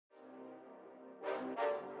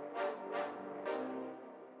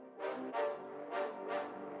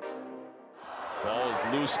Ball is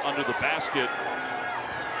loose under the basket.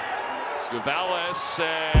 Gonzalez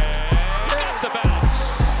got the bounce.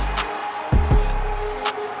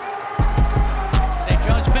 St.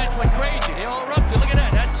 John's bench went crazy. They all erupted. Look at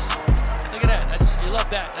that. Look at that. You love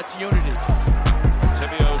that. That's unity.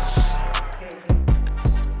 Tibios.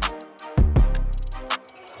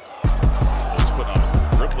 He's put on a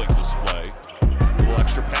dribbling display. A little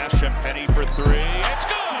extra pass. Penny for three. It's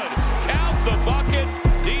good. Count the bucket.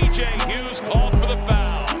 DJ Hughes called for the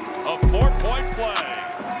foul. A 4-point play.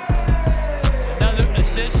 Another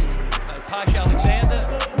assist by Posh Alexander.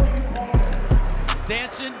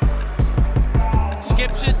 Dancing.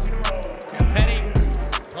 Skips it. Penny.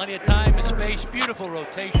 Plenty of time and space. Beautiful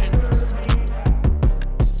rotation. Front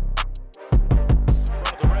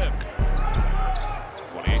of the rim.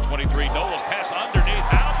 28-23. Nolan pass underneath.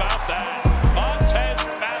 How about that? Montez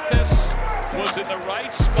Mathis was in the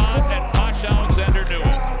right spot and Posh Alexander knew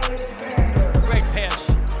it. Great pass.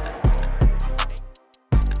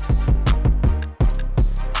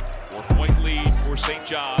 4-point lead for St.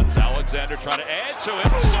 John's. Alexander trying to add to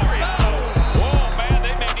it. Soria. Whoa, man,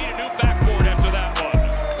 they may need a new backboard after that one.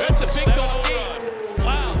 That's a big dog run.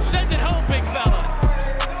 Wow, send it home, big fella.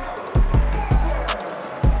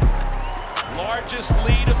 Largest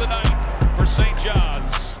lead of the night for St.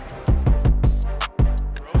 John's.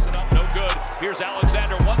 Throws it up, no good. Here's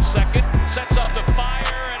Alexander, 1 second. Sets off the fire,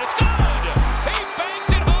 and it's good. He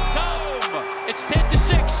banked it home. It's 10-6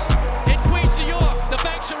 in Queens, New York. The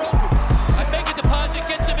banks are open. I make a deposit,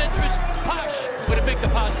 get some interest. Posh with a big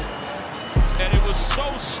deposit. And it was so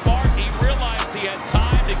smart. He realized he had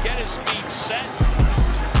time to get his feet set.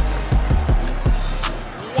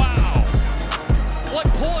 Wow. What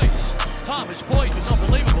poise. Tom, his poise was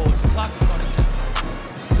unbelievable as the clock was running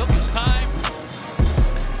down. Took his time.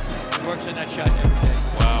 He works in that shot every day.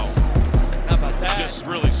 Wow. How about that? Just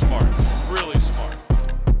really smart.